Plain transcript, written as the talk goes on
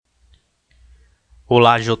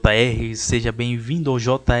Olá JR, seja bem-vindo ao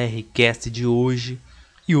JRcast de hoje.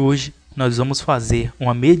 E hoje nós vamos fazer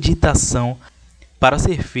uma meditação para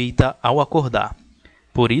ser feita ao acordar.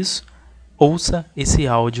 Por isso, ouça esse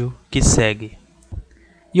áudio que segue.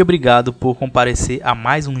 E obrigado por comparecer a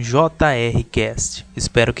mais um JRcast.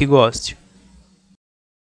 Espero que goste.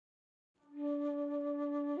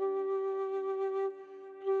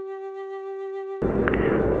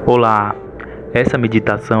 Olá, essa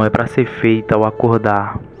meditação é para ser feita ao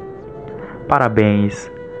acordar. Parabéns,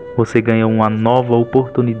 você ganhou uma nova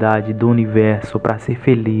oportunidade do universo para ser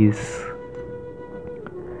feliz.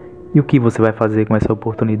 E o que você vai fazer com essa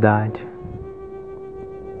oportunidade?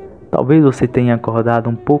 Talvez você tenha acordado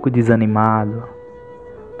um pouco desanimado,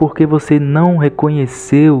 porque você não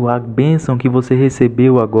reconheceu a bênção que você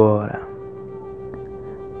recebeu agora.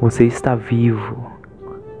 Você está vivo.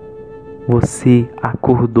 Você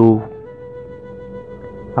acordou.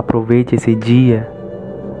 Aproveite esse dia.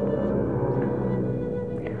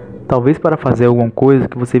 Talvez para fazer alguma coisa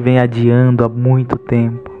que você vem adiando há muito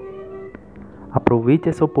tempo. Aproveite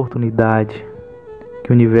essa oportunidade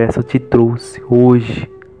que o universo te trouxe hoje,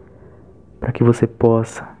 para que você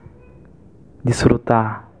possa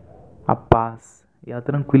desfrutar a paz e a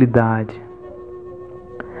tranquilidade.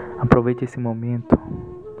 Aproveite esse momento.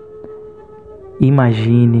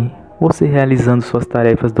 Imagine você realizando suas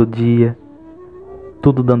tarefas do dia,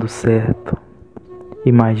 tudo dando certo.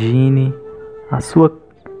 Imagine a sua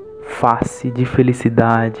face de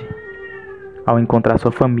felicidade ao encontrar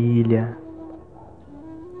sua família.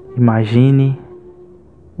 Imagine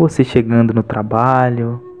você chegando no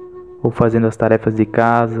trabalho ou fazendo as tarefas de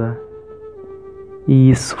casa, e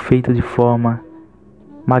isso feito de forma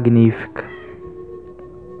magnífica.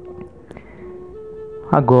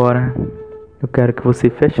 Agora eu quero que você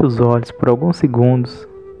feche os olhos por alguns segundos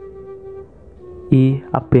e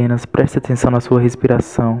apenas preste atenção na sua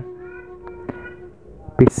respiração.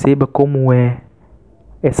 Perceba como é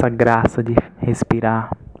essa graça de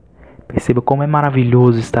respirar. Perceba como é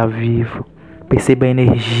maravilhoso estar vivo. Perceba a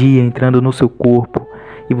energia entrando no seu corpo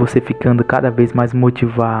e você ficando cada vez mais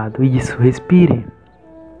motivado. Isso, respire.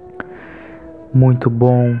 Muito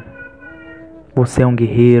bom. Você é um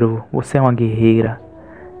guerreiro, você é uma guerreira.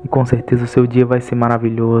 E com certeza o seu dia vai ser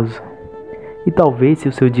maravilhoso. E talvez se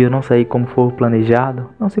o seu dia não sair como for planejado,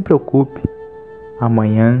 não se preocupe.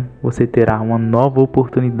 Amanhã você terá uma nova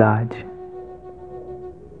oportunidade.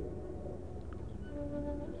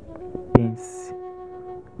 Pense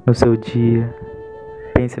no seu dia.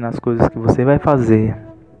 Pense nas coisas que você vai fazer.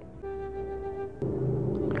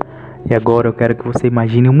 E agora eu quero que você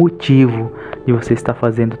imagine o motivo de você estar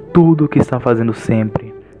fazendo tudo o que está fazendo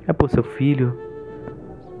sempre. É por seu filho?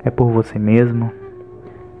 É por você mesmo?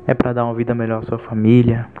 É para dar uma vida melhor à sua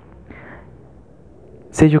família?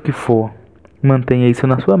 Seja o que for, mantenha isso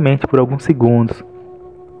na sua mente por alguns segundos,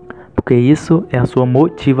 porque isso é a sua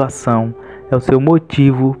motivação, é o seu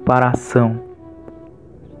motivo para a ação.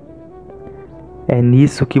 É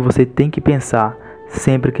nisso que você tem que pensar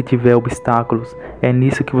sempre que tiver obstáculos. É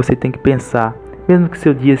nisso que você tem que pensar, mesmo que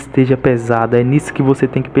seu dia esteja pesado. É nisso que você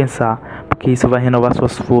tem que pensar, porque isso vai renovar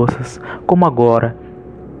suas forças. Como agora,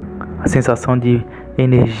 a sensação de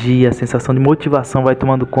energia, a sensação de motivação vai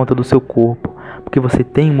tomando conta do seu corpo, porque você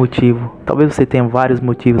tem um motivo. Talvez você tenha vários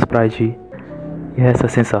motivos para agir. E essa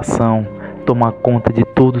sensação toma conta de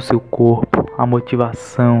todo o seu corpo. A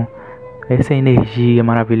motivação, essa energia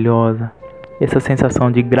maravilhosa, essa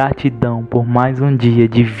sensação de gratidão por mais um dia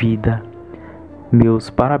de vida. Meus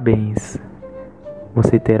parabéns.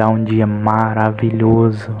 Você terá um dia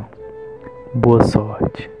maravilhoso. Boa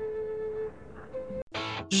sorte.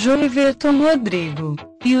 Joiverton Rodrigo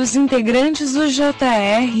e os integrantes do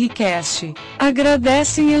JRcast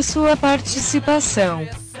agradecem a sua participação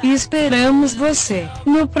e esperamos você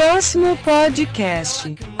no próximo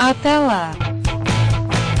podcast. Até lá!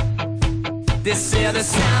 This is the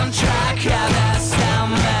soundtrack of the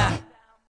summer.